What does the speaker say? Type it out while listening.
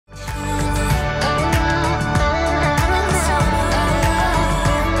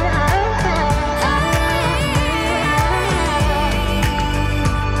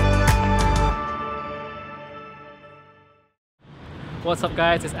What's up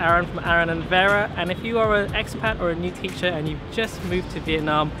guys, it's Aaron from Aaron and Vera, and if you are an expat or a new teacher and you've just moved to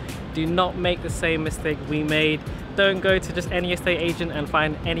Vietnam, do not make the same mistake we made. Don't go to just any estate agent and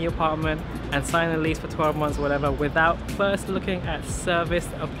find any apartment and sign a lease for 12 months or whatever without first looking at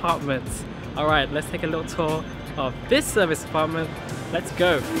serviced apartments. Alright, let's take a little tour of this serviced apartment. Let's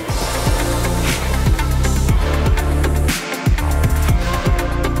go!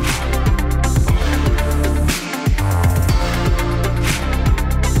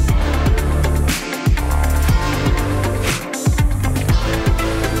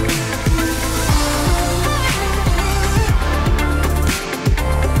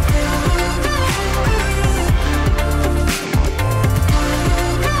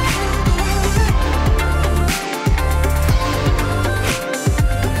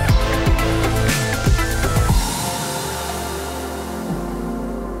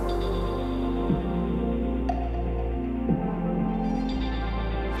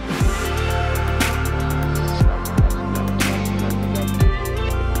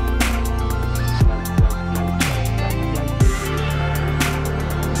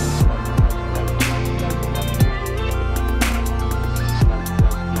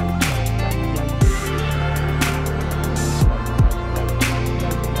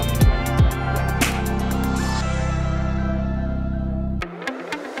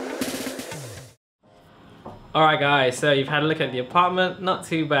 Alright guys, so you've had a look at the apartment, not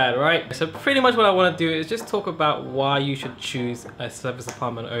too bad, right? So pretty much what I want to do is just talk about why you should choose a service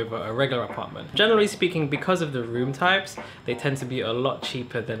apartment over a regular apartment. Generally speaking, because of the room types, they tend to be a lot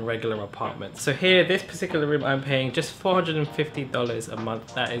cheaper than regular apartments. So here, this particular room, I'm paying just $450 a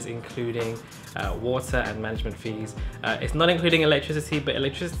month. That is including water and management fees. It's not including electricity, but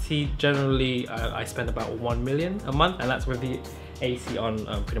electricity generally I spend about $1 million a month, and that's with the AC on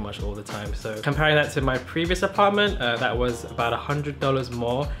pretty much all the time. So comparing that to my previous apartment, that was about $100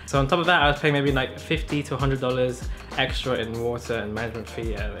 more. So on top of that, I was paying maybe like $50 to $100 extra in water and management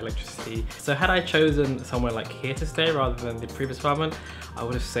fee and electricity. So had I chosen somewhere like here to stay rather than the previous apartment, I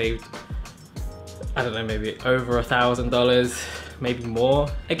would have saved, I don't know, maybe over $1,000, maybe more.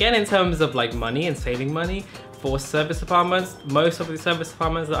 Again, in terms of like money and saving money, for service apartments, most of the service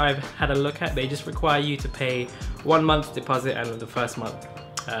apartments that I've had a look at, they just require you to pay 1 month's deposit and the first month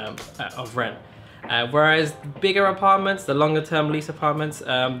of rent. Whereas bigger apartments, the longer term lease apartments,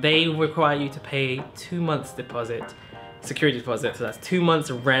 they require you to pay 2 months deposit, security deposit, so that's 2 months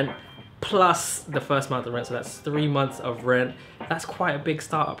of rent plus the first month of rent, so that's 3 months of rent. That's quite a big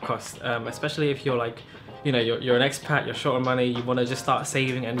startup cost, especially if you're like, you know, you're an expat, you're short on money, you want to just start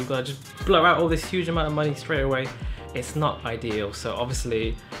saving and you've got to just blow out all this huge amount of money straight away. It's not ideal. So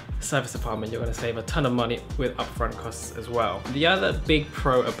obviously, service apartment, you're going to save a ton of money with upfront costs as well. The other big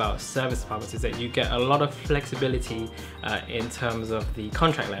pro about service apartments is that you get a lot of flexibility in terms of the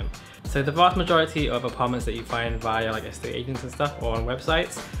contract length. So the vast majority of apartments that you find via like estate agents and stuff or on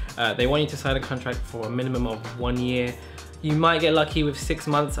websites, they want you to sign a contract for a minimum of 1 year. You might get lucky with 6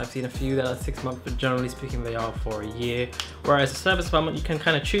 months. I've seen a few that are 6 months, but generally speaking, they are for a year. Whereas a service apartment, you can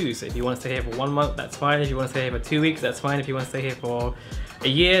kind of choose. If you want to stay here for 1 month, that's fine. If you want to stay here for 2 weeks, that's fine. If you want to stay here for a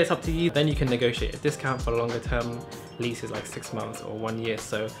year, it's up to you. Then you can negotiate a discount for longer term leases like 6 months or 1 year.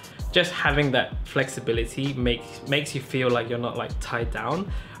 So just having that flexibility makes you feel like you're not like tied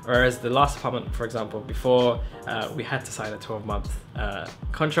down. Whereas the last apartment, for example, before we had to sign a 12-month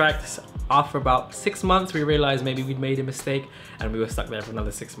contract. After about 6 months, we realized maybe we'd made a mistake and we were stuck there for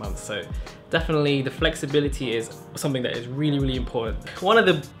another 6 months. So definitely the flexibility is something that is really, really important. One of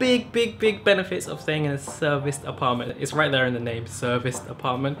the big benefits of staying in a serviced apartment, it's right there in the name, serviced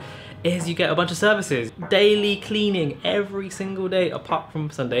apartment, is you get a bunch of services. Daily cleaning every single day, apart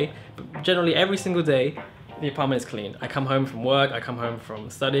from Sunday, but generally every single day, the apartment is clean. I come home from work, I come home from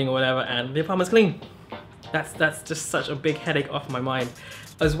studying or whatever, and the apartment's clean. That's just such a big headache off my mind.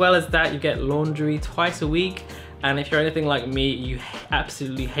 As well as that, you get laundry twice a week. And if you're anything like me, you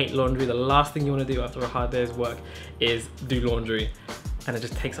absolutely hate laundry. The last thing you want to do after a hard day's work is do laundry. And it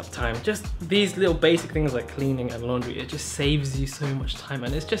just takes up time. Just these little basic things like cleaning and laundry, it just saves you so much time.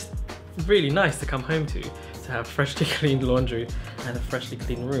 And it's just really nice to come home to have freshly cleaned laundry and a freshly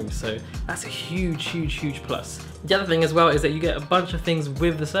clean room. So that's a huge plus. The other thing as well is that you get a bunch of things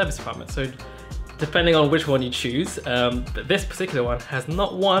with the service apartment. So depending on which one you choose, this particular one has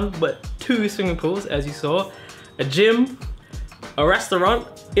not 1 but 2 swimming pools, as you saw, a gym, a restaurant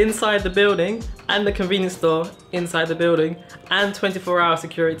inside the building, and the convenience store inside the building, and 24-hour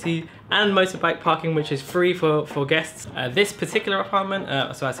security, and motorbike parking, which is free for guests. This particular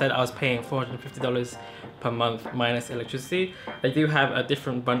apartment, so I said I was paying $450 per month minus electricity. They do have a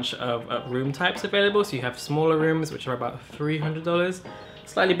different bunch of room types available. So you have smaller rooms, which are about $300.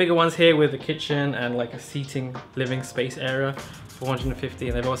 Slightly bigger ones here with a kitchen and like a seating living space area, $450.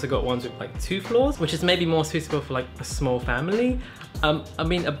 And they've also got ones with like 2 floors, which is maybe more suitable for like a small family. I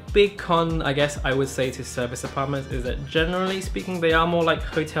mean, a big con, I guess I would say, to service apartments is that generally speaking, they are more like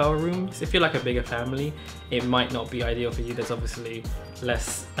hotel rooms. If you're like a bigger family, it might not be ideal for you. There's obviously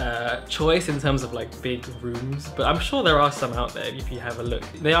less choice in terms of like big rooms, but I'm sure there are some out there if you have a look.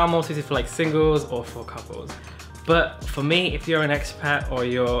 They are more suited for like singles or for couples. But for me, if you're an expat or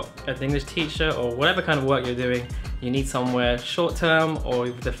you're an English teacher or whatever kind of work you're doing, you need somewhere short term or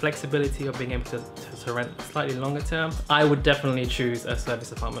with the flexibility of being able to rent slightly longer term, I would definitely choose a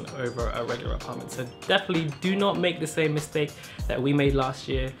service apartment over a regular apartment. So definitely do not make the same mistake that we made last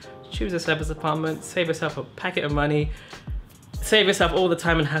year. Choose a service apartment, save yourself a packet of money, save yourself all the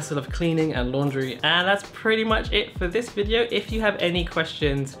time and hassle of cleaning and laundry. And that's pretty much it for this video. If you have any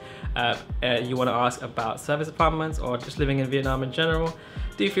questions you want to ask about service apartments or just living in Vietnam in general,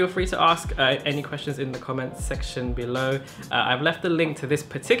 do feel free to ask any questions in the comments section below. I've left the link to this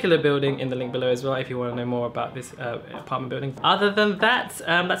particular building in the link below as well if you want to know more about this apartment building. Other than that,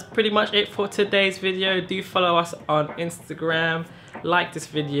 that's pretty much it for today's video. Do follow us on Instagram. Like this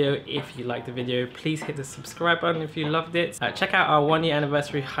video if you liked the video. Please hit the subscribe button if you loved it. Check out our 1-year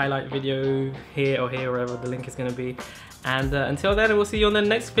anniversary highlight video here or here, wherever the link is going to be. And until then, we'll see you on the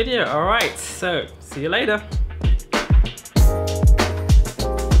next video. Alright, so see you later.